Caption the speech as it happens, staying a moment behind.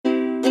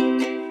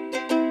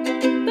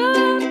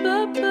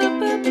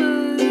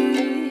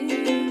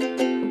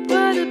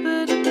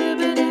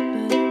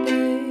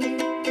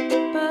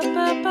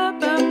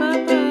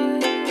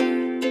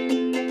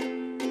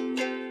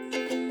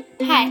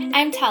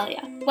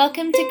Talia.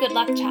 Welcome to Good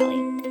Luck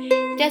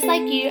Charlie. Just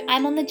like you,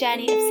 I'm on the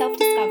journey of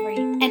self-discovery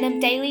and am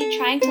daily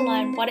trying to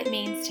learn what it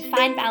means to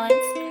find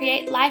balance,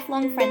 create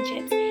lifelong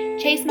friendships,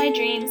 chase my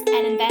dreams,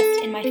 and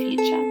invest in my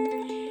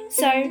future.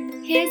 So,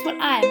 here's what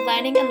I'm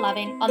learning and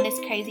loving on this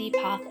crazy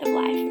path of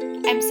life.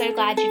 I'm so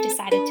glad you've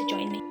decided to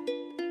join me.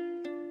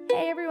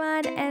 Hey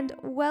everyone, and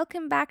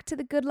welcome back to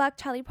the Good Luck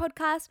Charlie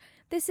podcast.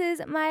 This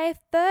is my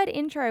third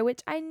intro,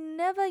 which I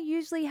never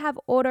usually have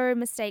audio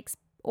mistakes,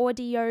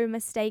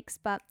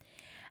 but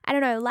I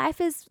don't know,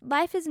 life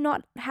is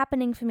not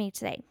happening for me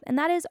today, and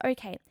that is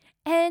okay.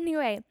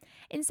 Anyway,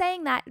 in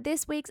saying that,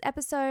 this week's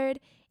episode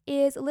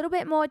is a little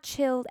bit more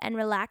chilled and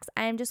relaxed.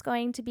 I am just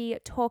going to be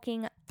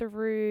talking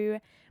through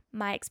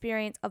my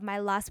experience of my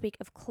last week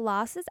of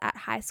classes at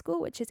high school,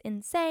 which is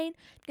insane.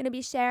 I'm going to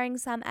be sharing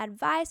some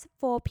advice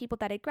for people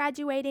that are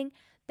graduating,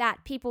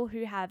 that people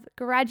who have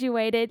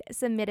graduated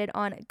submitted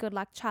on Good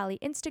Luck Charlie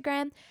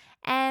Instagram.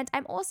 And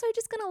I'm also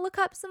just going to look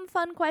up some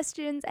fun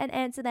questions and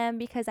answer them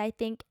because I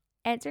think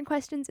answering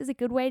questions is a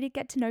good way to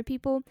get to know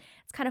people.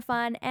 It's kind of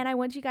fun, and I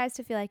want you guys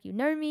to feel like you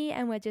know me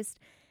and we're just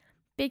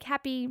big,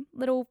 happy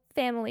little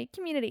family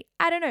community.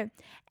 I don't know.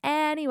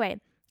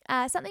 Anyway,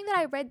 something that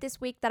I read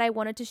this week that I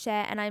wanted to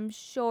share, and I'm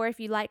sure if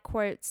you like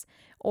quotes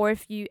or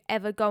if you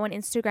ever go on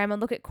Instagram and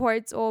look at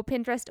quotes or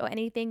Pinterest or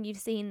anything, you've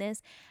seen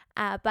this.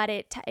 But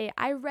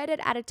I read it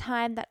at a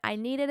time that I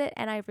needed it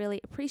and I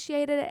really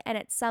appreciated it, and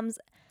it sums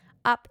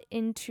up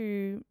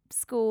into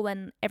school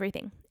and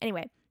everything.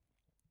 Anyway,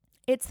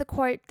 it's the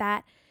quote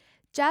that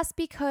just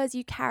because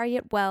you carry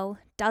it well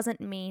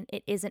doesn't mean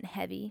it isn't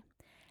heavy.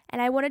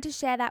 And I wanted to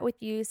share that with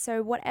you.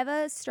 So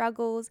whatever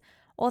struggles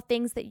or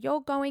things that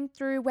you're going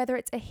through, whether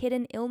it's a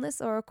hidden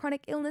illness or a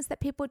chronic illness that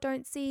people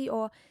don't see,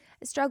 or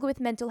a struggle with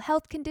mental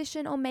health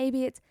condition, or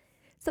maybe it's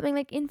something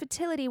like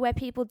infertility where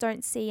people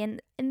don't see,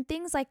 and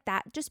things like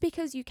that, just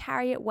because you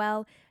carry it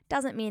well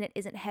doesn't mean it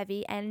isn't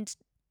heavy. And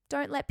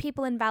don't let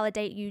people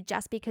invalidate you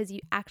just because you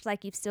act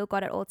like you've still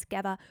got it all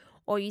together,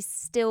 or you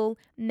still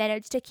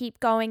manage to keep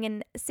going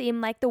and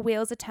seem like the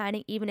wheels are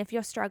turning. Even if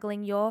you're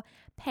struggling, your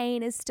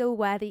pain is still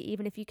worthy,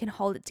 even if you can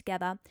hold it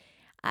together.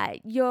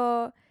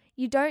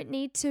 You don't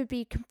need to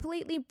be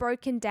completely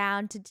broken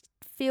down to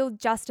feel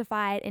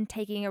justified in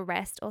taking a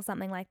rest or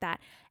something like that.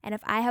 And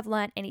if I have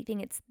learned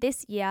anything, it's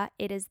this year,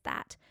 it is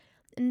that.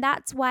 And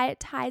that's why it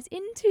ties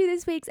into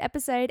this week's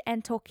episode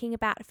and talking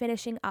about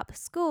finishing up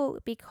school,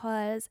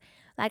 because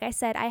like I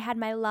said, I had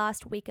my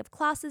last week of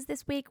classes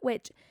this week,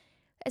 which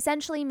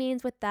essentially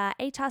means with the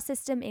ATAR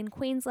system in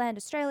Queensland,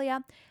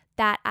 Australia,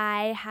 that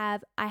I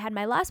had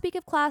my last week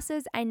of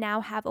classes. I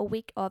now have a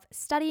week of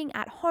studying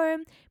at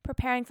home,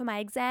 preparing for my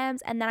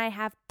exams, and then I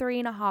have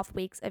 3.5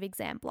 weeks of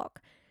exam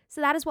block. So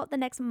that is what the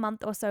next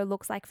month or so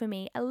looks like for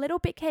me. A little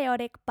bit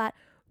chaotic, but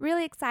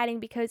really exciting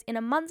because in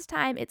a month's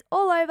time, it's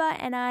all over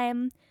and I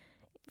am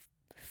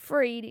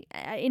free.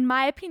 In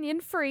my opinion,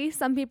 free.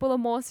 Some people are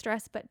more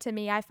stressed, but to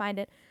me, I find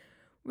it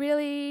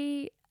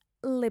really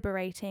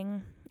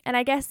liberating. And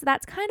I guess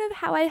that's kind of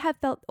how I have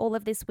felt all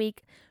of this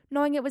week.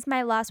 Knowing it was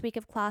my last week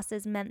of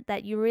classes meant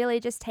that you really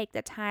just take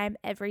the time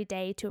every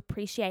day to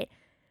appreciate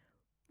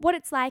what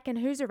it's like and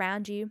who's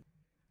around you.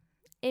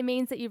 It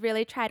means that you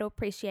really try to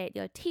appreciate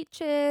your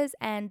teachers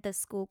and the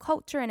school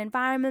culture and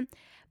environment.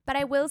 But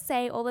I will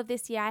say all of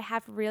this year I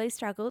have really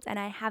struggled and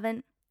I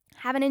haven't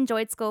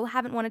enjoyed school,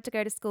 haven't wanted to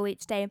go to school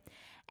each day.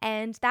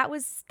 And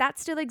that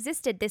still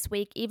existed this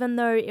week, even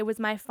though it was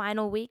my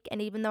final week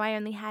and even though I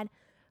only had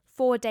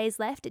 4 days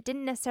left. It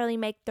didn't necessarily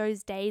make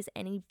those days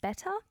any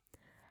better,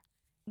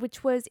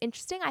 which was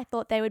interesting. I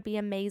thought they would be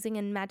amazing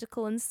and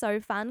magical and so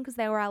fun because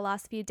they were our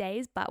last few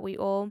days, but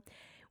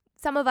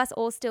some of us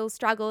all still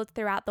struggled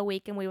throughout the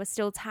week and we were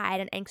still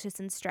tired and anxious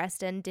and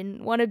stressed and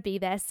didn't want to be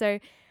there. So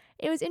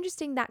it was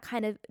interesting, that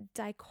kind of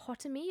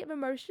dichotomy of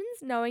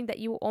emotions, knowing that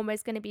you were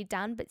almost going to be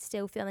done but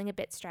still feeling a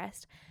bit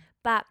stressed.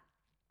 But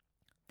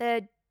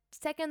the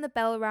second the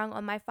bell rung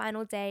on my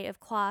final day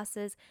of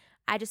classes,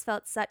 I just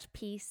felt such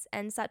peace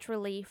and such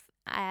relief,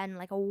 and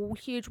like a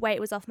huge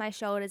weight was off my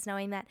shoulders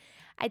knowing that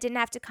I didn't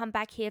have to come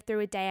back here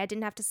through a day. I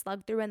didn't have to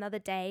slug through another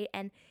day.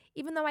 And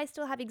even though I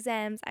still have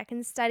exams, I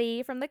can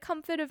study from the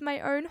comfort of my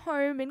own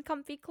home in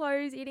comfy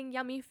clothes, eating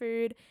yummy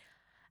food.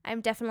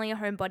 I'm definitely a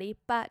homebody,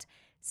 but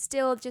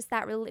still just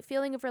that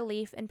feeling of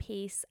relief and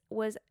peace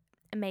was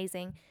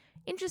amazing.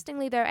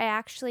 Interestingly though, I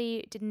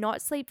actually did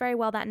not sleep very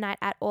well that night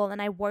at all,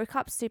 and I woke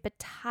up super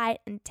tight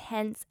and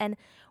tense and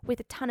with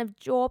a ton of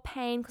jaw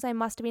pain because I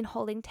must have been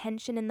holding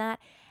tension in that,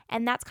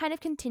 and that's kind of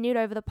continued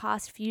over the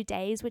past few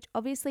days, which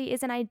obviously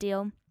isn't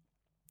ideal.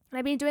 And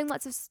I've been doing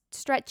lots of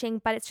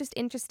stretching, but it's just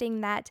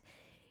interesting that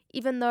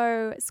even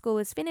though school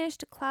is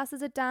finished,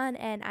 classes are done,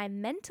 and I'm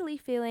mentally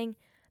feeling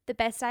the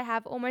best I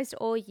have almost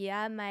all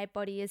year, my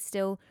body is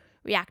still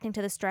reacting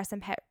to the stress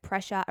and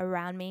pressure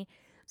around me.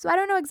 So I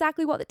don't know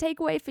exactly what the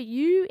takeaway for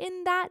you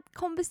in that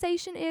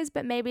conversation is,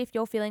 but maybe if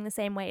you're feeling the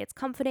same way, it's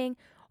comforting,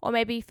 or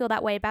maybe you feel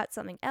that way about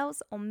something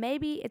else, or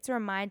maybe it's a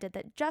reminder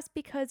that just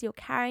because you're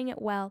carrying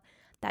it well,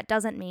 that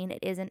doesn't mean it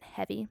isn't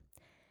heavy.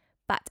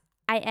 But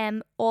I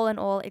am all in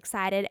all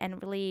excited and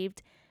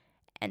relieved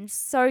and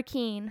so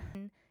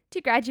keen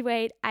to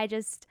graduate.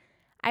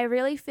 I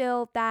really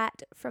feel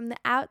that from the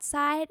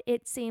outside,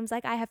 it seems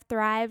like I have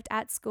thrived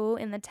at school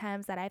in the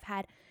terms that I've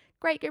had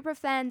great group of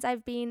friends.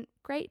 I've been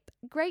great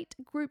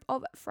group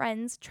of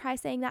friends. Try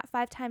saying that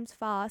 5 times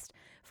fast.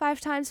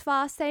 5 times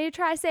fast.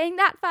 Try saying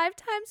that 5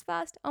 times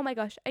fast. Oh my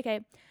gosh.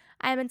 Okay.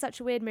 I am in such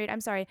a weird mood.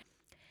 I'm sorry.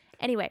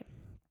 Anyway,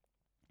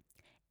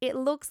 it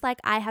looks like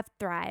I have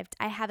thrived.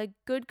 I have a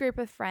good group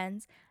of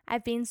friends.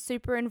 I've been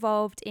super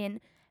involved in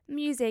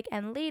music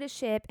and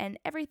leadership and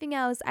everything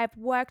else. I've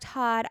worked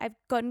hard. I've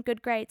gotten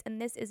good grades,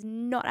 and this is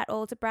not at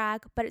all to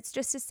brag, but it's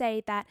just to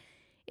say that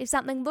if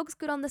something looks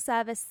good on the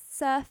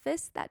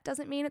surface, that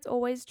doesn't mean it's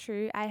always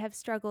true. I have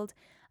struggled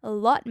a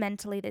lot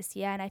mentally this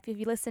year, and if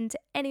you listen to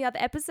any other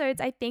episodes,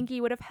 I think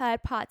you would have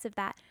heard parts of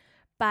that.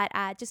 But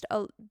just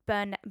a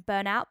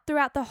burnout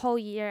throughout the whole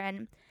year,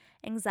 and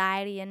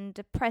anxiety and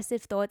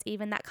depressive thoughts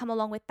even that come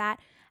along with that.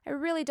 I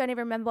really don't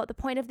even remember what the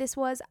point of this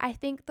was. I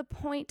think the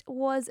point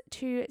was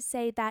to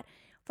say that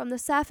from the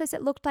surface,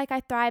 it looked like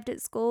I thrived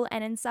at school,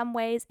 and in some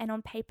ways and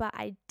on paper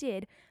I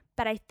did.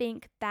 But I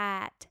think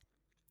that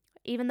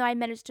even though I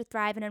managed to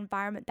thrive in an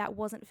environment that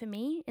wasn't for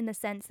me, in the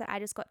sense that I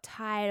just got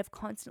tired of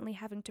constantly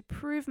having to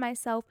prove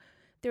myself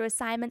through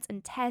assignments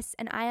and tests,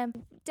 and I am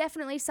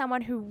definitely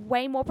someone who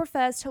way more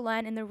prefers to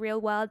learn in the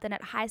real world than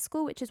at high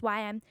school, which is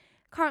why I'm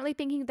currently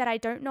thinking that I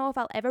don't know if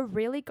I'll ever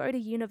really go to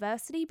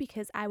university,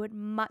 because I would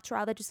much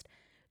rather just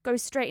go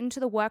straight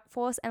into the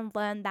workforce and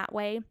learn that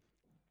way.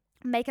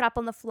 Make it up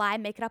on the fly,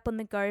 make it up on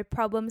the go,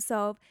 problem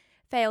solve,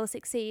 fail,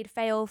 succeed,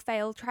 fail,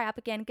 try up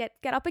again, get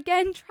up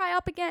again, try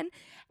up again,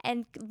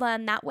 and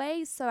learn that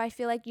way. So I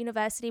feel like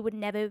university would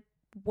never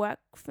work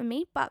for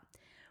me, but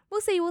we'll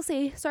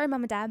see. Sorry,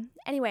 mum and dad.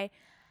 Anyway,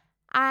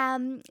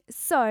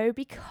 so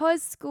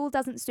because school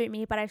doesn't suit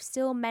me, but I've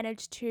still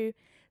managed to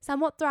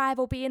somewhat thrive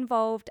or be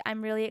involved,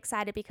 I'm really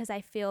excited because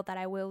I feel that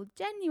I will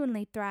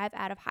genuinely thrive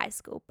out of high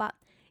school. But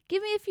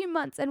give me a few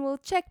months and we'll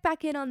check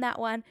back in on that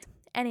one.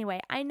 Anyway,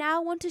 I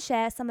now want to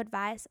share some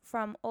advice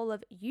from all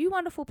of you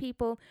wonderful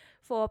people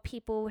for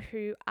people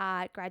who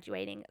are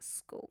graduating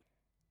school.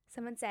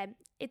 Someone said,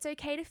 it's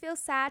okay to feel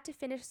sad to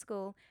finish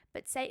school,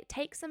 but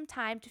take some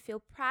time to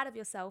feel proud of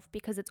yourself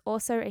because it's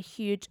also a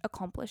huge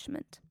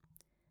accomplishment.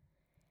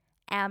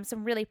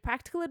 Some really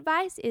practical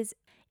advice is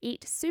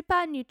eat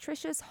super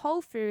nutritious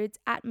whole foods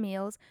at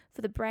meals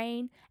for the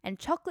brain and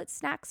chocolate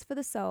snacks for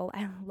the soul.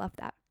 I love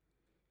that.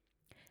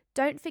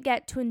 Don't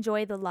forget to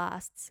enjoy the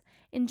lasts.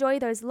 Enjoy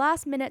those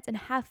last minutes and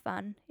have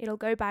fun. It'll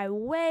go by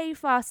way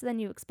faster than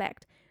you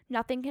expect.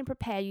 Nothing can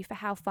prepare you for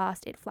how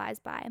fast it flies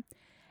by.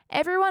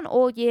 Everyone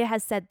all year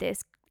has said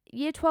this.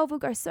 Year 12 will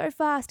go so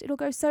fast. It'll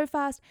go so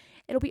fast.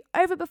 It'll be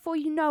over before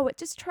you know it.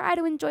 Just try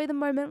to enjoy the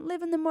moment.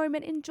 Live in the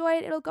moment. Enjoy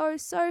it. It'll go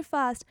so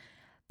fast.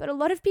 But a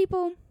lot of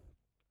people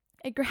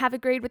have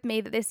agreed with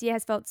me that this year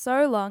has felt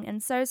so long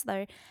and so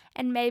slow,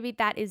 and maybe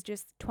that is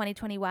just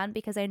 2021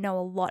 because I know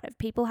a lot of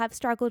people have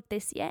struggled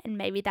this year, and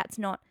maybe that's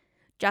not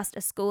just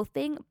a school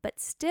thing, but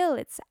still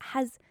it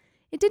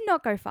did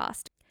not go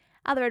fast.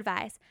 Other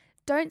advice,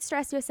 don't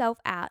stress yourself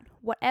out.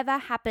 Whatever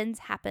happens,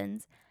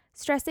 happens.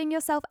 Stressing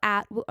yourself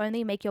out will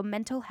only make your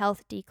mental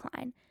health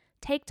decline.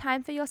 Take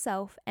time for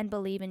yourself and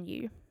believe in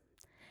you.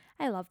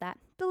 I love that.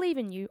 Believe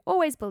in you.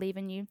 Always believe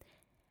in you.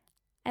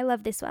 I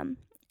love this one.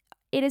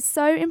 It is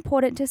so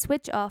important to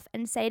switch off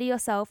and say to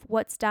yourself,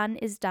 what's done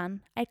is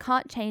done. I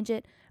can't change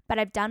it, but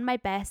I've done my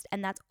best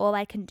and that's all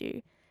I can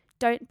do.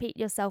 Don't beat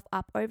yourself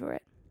up over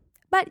it.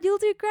 But you'll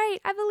do great.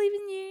 I believe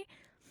in you.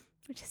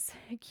 Which is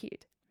so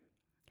cute.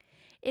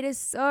 It is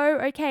so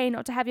okay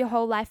not to have your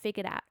whole life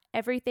figured out.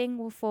 Everything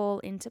will fall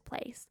into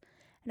place.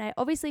 And I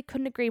obviously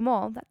couldn't agree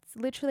more. That's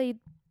literally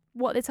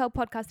what this whole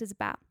podcast is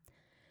about.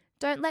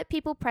 Don't let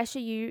people pressure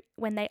you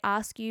when they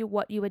ask you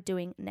what you are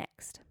doing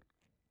next.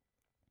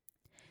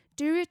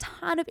 Do a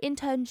ton of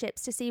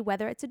internships to see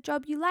whether it's a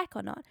job you like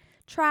or not.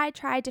 Try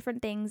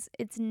different things.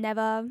 It's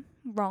never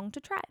wrong to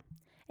try.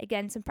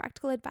 Again, some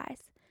practical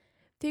advice.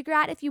 Figure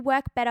out if you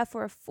work better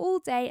for a full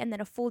day and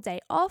then a full day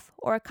off,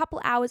 or a couple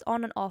hours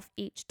on and off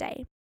each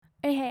day.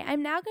 Okay,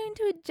 I'm now going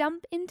to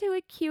jump into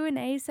a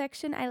Q&A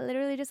section. I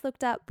literally just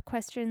looked up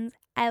questions.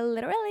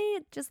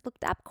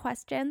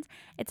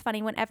 It's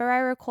funny, whenever I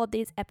record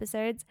these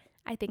episodes,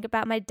 I think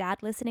about my dad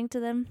listening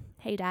to them.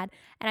 Hey, Dad.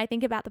 And I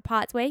think about the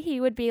parts where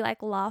he would be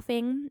like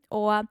laughing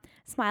or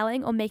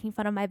smiling or making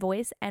fun of my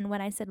voice. And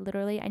when I said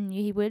literally, I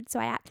knew he would.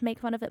 So I had to make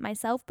fun of it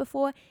myself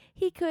before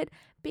he could.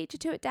 Beat you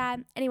to it,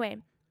 Dad. Anyway,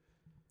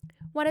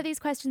 one of these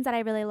questions that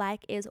I really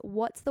like is,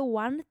 what's the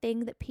one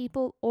thing that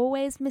people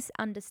always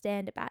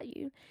misunderstand about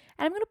you?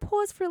 And I'm going to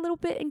pause for a little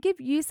bit and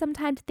give you some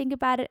time to think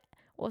about it,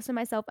 also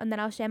myself, and then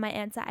I'll share my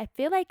answer. I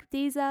feel like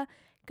these are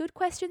good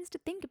questions to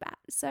think about,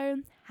 so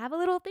have a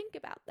little think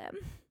about them.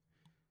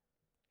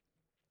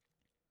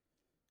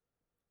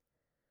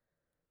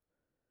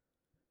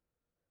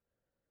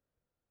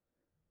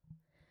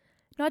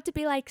 Not to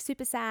be like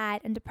super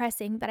sad and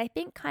depressing, but I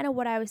think kind of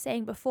what I was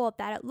saying before,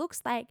 that it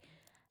looks like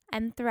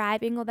I'm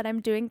thriving or that I'm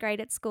doing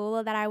great at school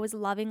or that I was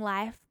loving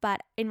life,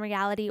 but in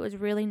reality it was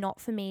really not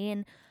for me,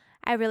 and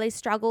I really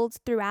struggled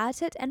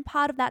throughout it, and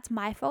part of that's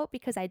my fault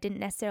because I didn't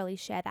necessarily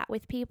share that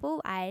with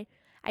people. I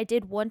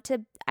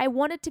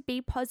wanted to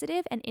be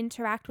positive and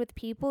interact with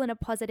people in a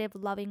positive,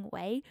 loving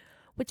way,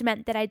 which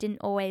meant that I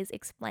didn't always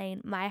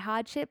explain my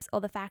hardships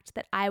or the fact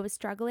that I was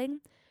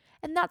struggling.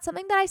 And that's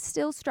something that I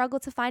still struggle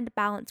to find a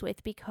balance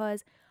with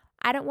because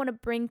I don't want to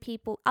bring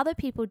other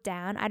people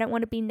down. I don't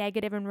want to be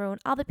negative and ruin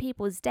other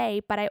people's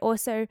day, but I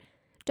also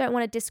don't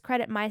want to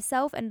discredit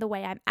myself and the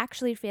way I'm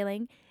actually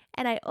feeling.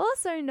 And I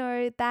also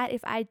know that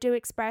if I do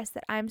express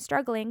that I'm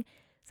struggling,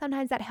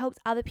 sometimes that helps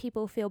other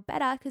people feel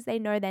better because they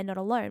know they're not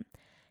alone.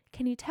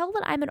 Can you tell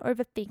that I'm an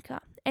overthinker?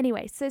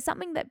 Anyway, so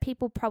something that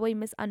people probably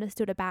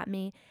misunderstood about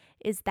me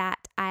is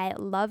that I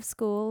love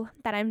school,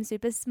 that I'm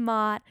super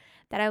smart,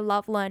 that I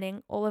love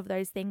learning, all of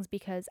those things,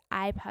 because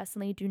I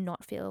personally do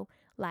not feel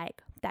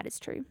like that is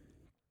true.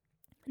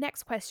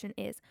 Next question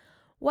is,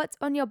 what's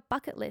on your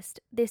bucket list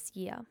this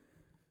year?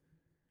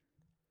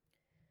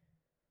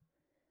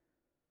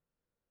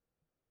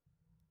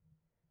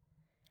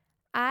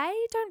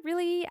 I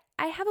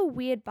have a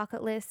weird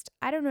bucket list.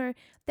 I don't know.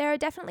 There are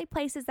definitely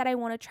places that I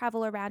want to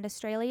travel around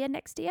Australia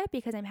next year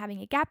because I'm having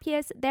a gap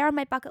year. So they're on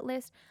my bucket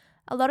list.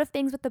 A lot of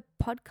things with the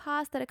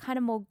podcast that are kind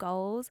of more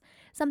goals.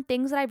 Some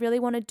things that I really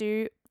want to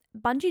do.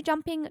 Bungee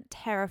jumping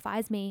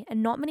terrifies me,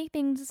 and not many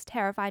things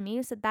terrify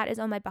me. So that is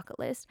on my bucket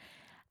list.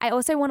 I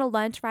also want to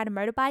learn to ride a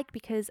motorbike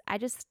because I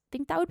just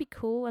think that would be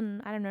cool.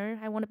 And I don't know,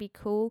 I want to be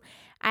cool.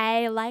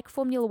 I like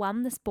Formula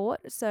One, the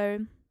sport. So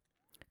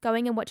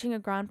going and watching a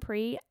Grand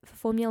Prix for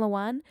Formula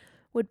One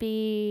would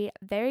be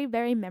very,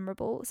 very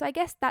memorable. So I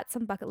guess that's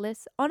on bucket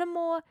list. On a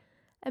more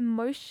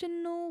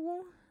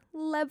emotional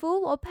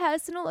level or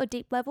personal or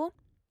deep level,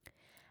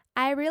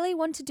 I really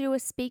want to do a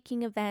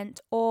speaking event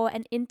or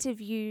an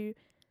interview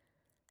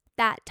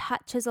that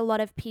touches a lot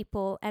of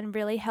people and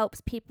really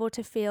helps people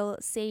to feel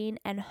seen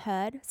and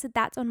heard. So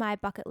that's on my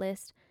bucket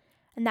list.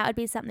 And that would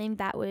be something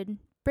that would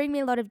bring me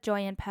a lot of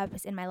joy and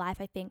purpose in my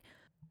life, I think.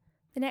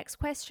 The next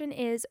question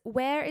is,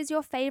 where is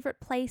your favorite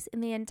place in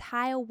the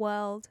entire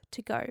world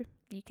to go?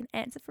 You can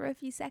answer for a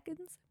few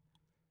seconds.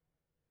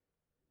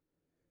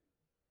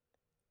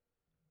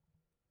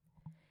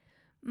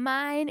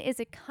 Mine is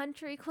a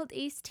country called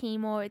East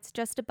Timor. It's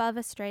just above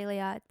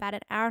Australia. It's about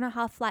an hour and a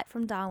half flight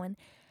from Darwin.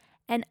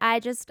 And I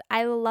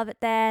love it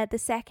there. The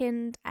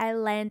second I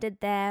landed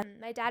there,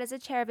 my dad is a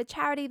chair of a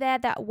charity there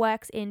that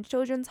works in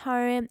children's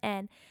home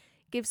and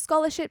gives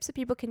scholarships so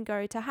people can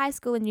go to high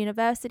school and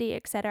university,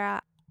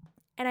 etc.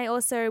 And I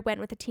also went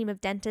with a team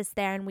of dentists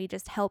there, and we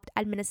just helped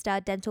administer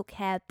dental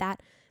care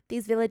that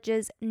these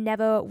villagers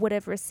never would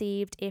have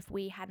received if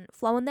we hadn't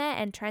flown there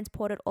and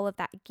transported all of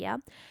that gear.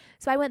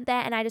 So I went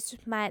there, and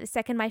the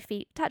second my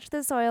feet touched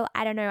the soil,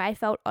 I don't know, I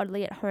felt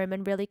oddly at home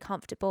and really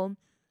comfortable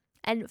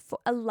and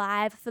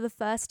alive for the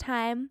first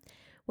time,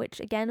 which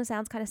again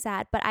sounds kind of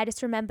sad, but I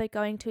just remember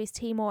going to East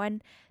Timor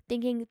and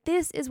thinking,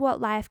 this is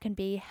what life can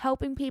be,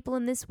 helping people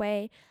in this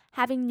way,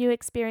 having new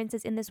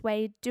experiences in this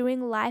way,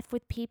 doing life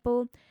with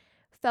people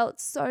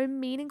felt so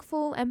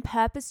meaningful and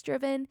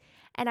purpose-driven.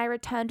 And I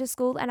returned to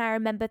school, and I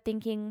remember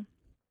thinking,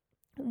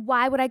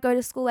 why would I go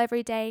to school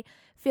every day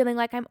feeling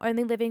like I'm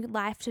only living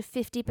life to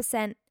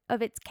 50%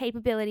 of its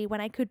capability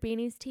when I could be in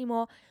East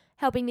Timor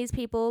helping these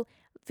people,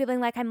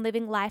 feeling like I'm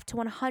living life to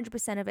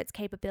 100% of its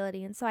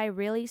capability? And so I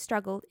really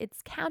struggled.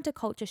 It's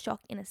counterculture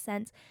shock in a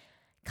sense,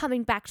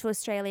 coming back to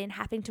Australia and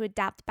having to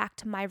adapt back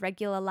to my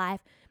regular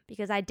life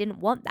because I didn't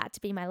want that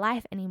to be my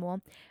life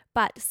anymore.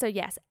 But so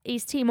yes,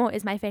 East Timor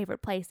is my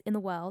favorite place in the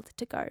world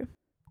to go.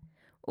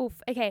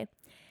 Oof, okay.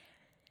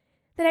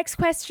 The next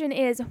question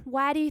is,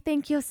 why do you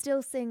think you're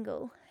still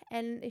single?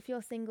 And if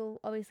you're single,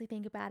 obviously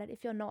think about it.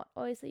 If you're not,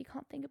 obviously you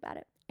can't think about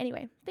it.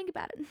 Anyway, think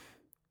about it.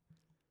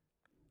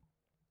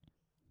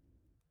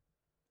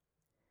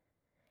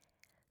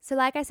 So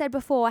like I said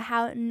before,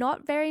 how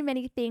not very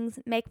many things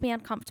make me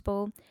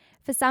uncomfortable.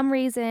 For some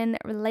reason,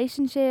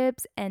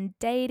 relationships and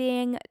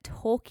dating,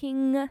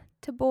 talking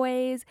to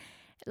boys,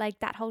 like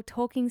that whole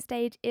talking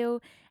stage,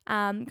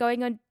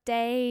 going on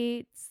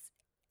dates,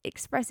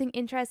 expressing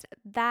interest,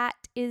 that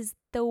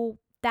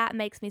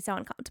makes me so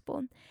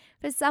uncomfortable.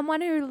 For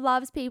someone who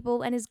loves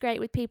people and is great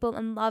with people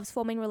and loves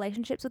forming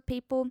relationships with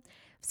people, for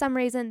some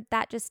reason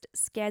that just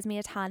scares me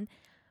a ton.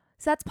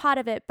 So that's part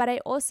of it. But I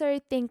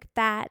also think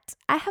that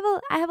I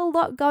have a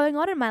lot going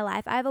on in my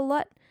life. I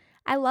love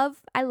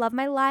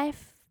my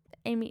life.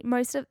 I mean,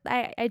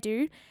 I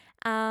do.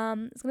 I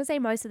was going to say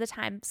most of the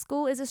time.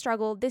 School is a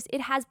struggle.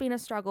 It has been a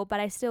struggle, but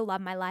I still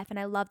love my life and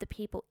I love the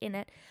people in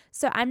it.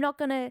 So I'm not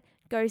going to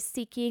go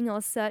seeking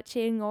or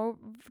searching or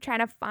trying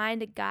to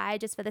find a guy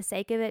just for the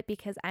sake of it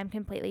because I'm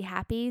completely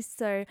happy.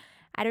 So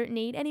I don't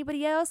need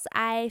anybody else.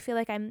 I feel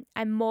like I'm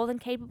more than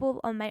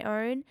capable on my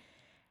own.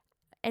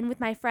 And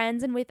with my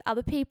friends and with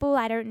other people,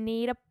 I don't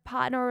need a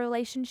partner or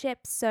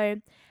relationship.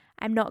 So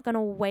I'm not going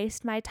to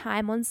waste my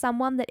time on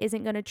someone that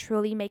isn't going to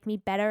truly make me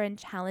better and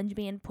challenge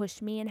me and push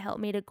me and help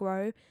me to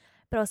grow,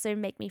 but also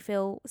make me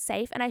feel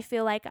safe. And I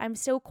feel like I'm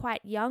still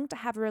quite young to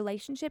have a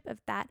relationship of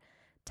that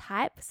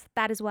type. So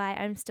that is why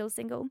I'm still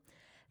single.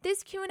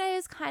 This Q&A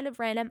is kind of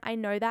random, I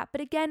know that,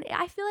 but again,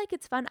 I feel like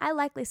it's fun. I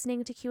like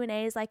listening to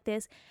Q&As like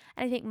this,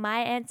 and I think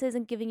my answers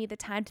and giving you the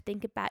time to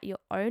think about your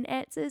own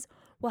answers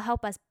will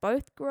help us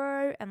both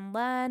grow and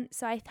learn,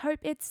 so I hope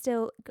it's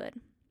still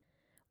good.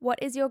 What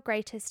is your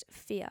greatest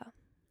fear?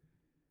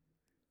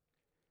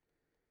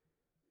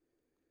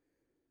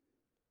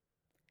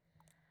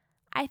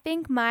 I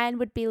think mine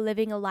would be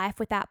living a life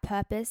without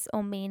purpose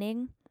or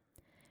meaning,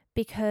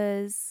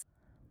 because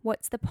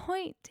what's the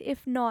point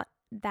if not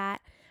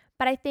that?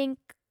 But I think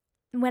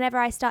whenever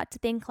I start to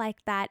think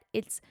like that,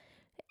 it's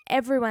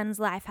everyone's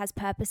life has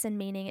purpose and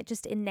meaning. It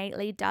just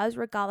innately does,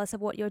 regardless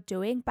of what you're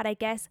doing. But I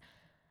guess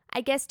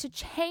to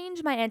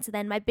change my answer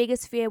then, my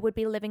biggest fear would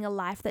be living a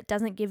life that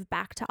doesn't give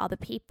back to other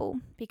people,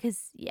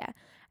 because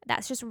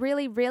that's just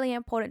really, really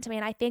important to me.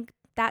 And I think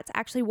that's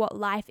actually what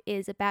life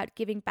is about,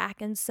 giving back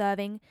and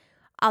serving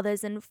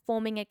others and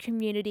forming a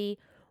community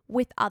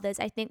with others.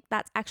 I think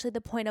that's actually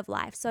the point of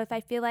life. So if I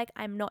feel like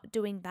I'm not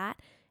doing that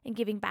and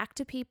giving back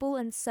to people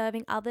and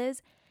serving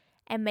others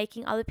and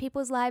making other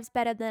people's lives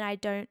better, then I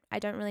don't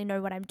really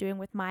know what I'm doing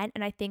with mine.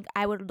 And I think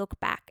I would look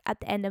back at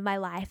the end of my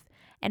life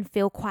and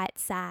feel quite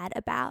sad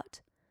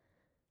about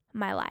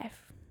my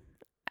life.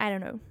 I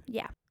don't know.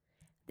 Yeah.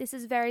 This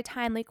is a very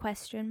timely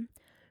question.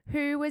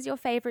 Who was your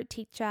favorite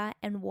teacher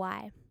and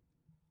why?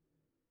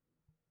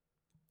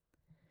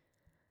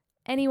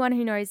 Anyone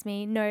who knows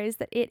me knows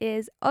that it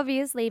is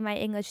obviously my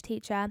English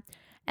teacher,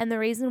 and the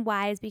reason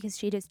why is because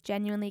she just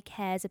genuinely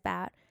cares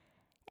about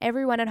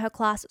everyone in her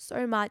class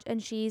so much,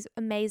 and she's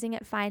amazing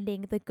at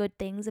finding the good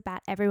things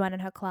about everyone in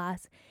her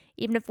class.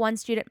 Even if one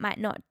student might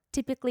not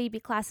typically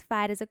be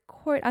classified as a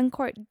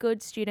quote-unquote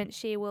good student,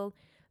 she will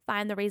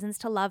find the reasons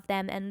to love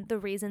them and the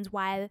reasons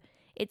why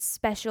it's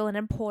special and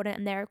important,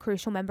 and they're a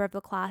crucial member of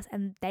the class,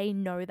 and they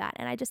know that.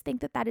 And I just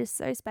think that is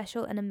so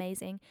special and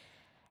amazing.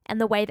 And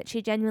the way that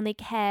she genuinely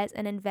cares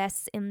and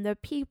invests in the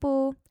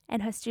people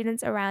and her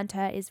students around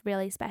her is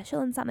really special,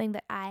 and something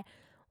that I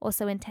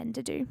also intend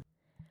to do.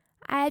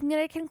 I'm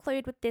going to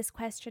conclude with this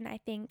question, I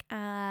think.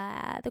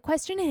 The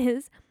question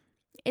is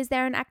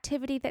there an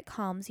activity that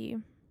calms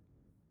you?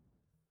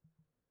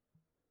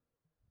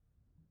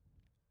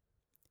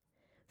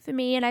 For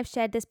me, and I've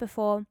shared this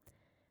before,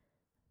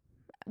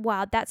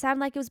 wow, that sounded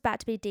like it was about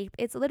to be deep.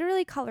 It's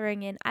literally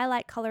colouring in. I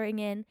like colouring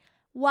in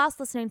whilst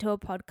listening to a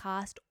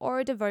podcast or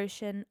a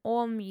devotion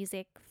or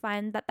music.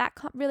 Find that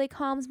really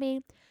calms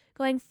me.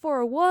 Going for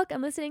a walk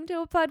and listening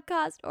to a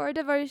podcast or a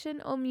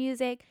devotion or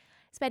music,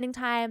 spending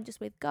time just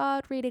with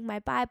God, reading my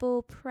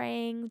Bible,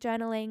 praying,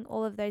 journaling,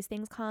 all of those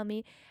things calm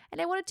me. And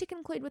I wanted to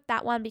conclude with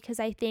that one because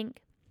I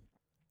think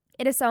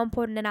it is so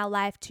important in our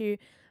life to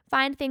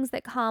find things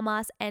that calm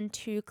us and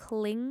to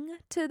cling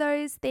to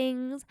those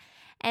things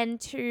and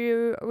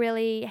to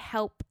really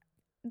help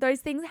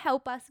those things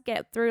help us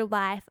get through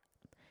life.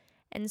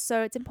 And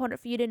so it's important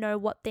for you to know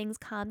what things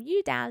calm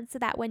you down so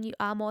that when you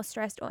are more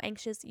stressed or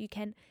anxious, you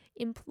can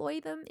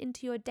employ them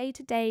into your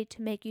day-to-day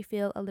to make you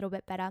feel a little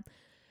bit better.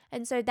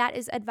 And so that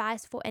is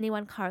advice for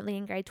anyone currently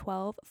in grade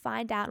 12.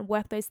 Find out and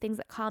work those things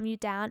that calm you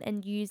down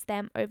and use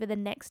them over the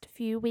next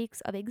few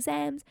weeks of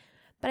exams.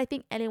 But I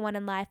think anyone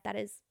in life, that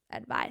is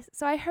advice.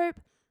 So I hope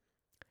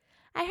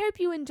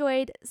you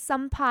enjoyed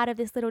some part of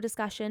this little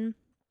discussion.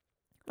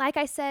 Like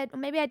I said, or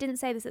maybe I didn't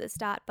say this at the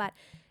start, but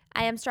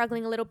I am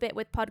struggling a little bit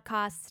with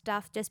podcast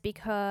stuff just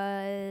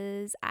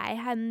because I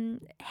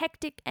am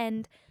hectic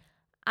and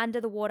under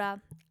the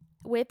water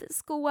with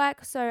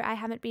schoolwork, so I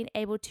haven't been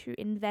able to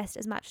invest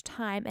as much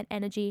time and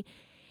energy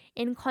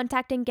in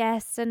contacting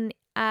guests and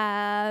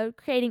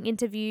creating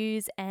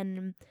interviews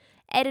and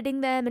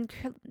editing them and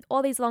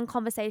all these long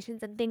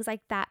conversations and things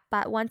like that.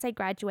 But once I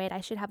graduate,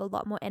 I should have a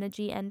lot more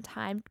energy and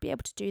time to be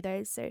able to do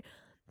those. So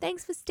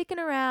thanks for sticking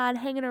around,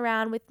 hanging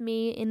around with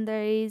me in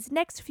those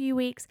next few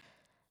weeks.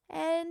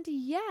 And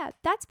yeah,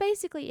 that's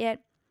basically it.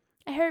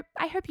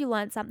 I hope you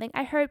learned something.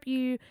 I hope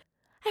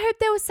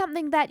there was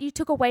something that you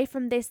took away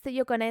from this that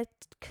you're going to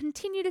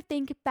continue to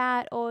think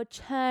about or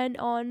churn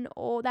on,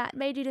 or that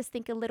made you just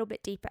think a little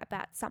bit deeper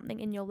about something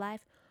in your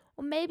life.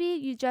 Or maybe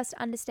you just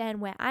understand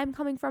where I'm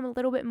coming from a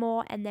little bit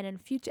more, and then in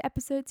future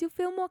episodes you'll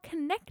feel more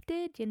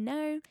connected, you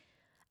know.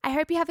 I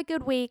hope you have a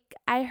good week.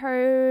 I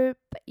hope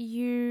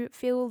you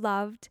feel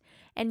loved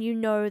and you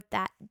know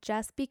that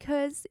just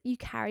because you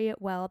carry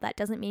it well, that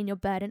doesn't mean your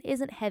burden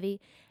isn't heavy,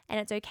 and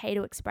it's okay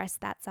to express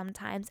that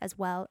sometimes as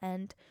well.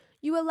 And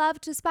you are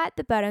loved despite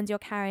the burdens you're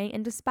carrying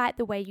and despite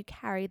the way you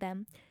carry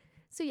them.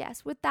 So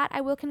yes, with that I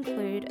will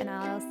conclude and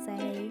I'll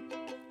say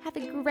have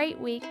a great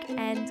week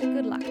and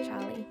good luck,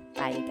 Charlie.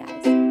 Bye, you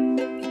guys.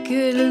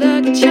 Good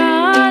luck,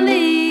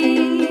 Charlie.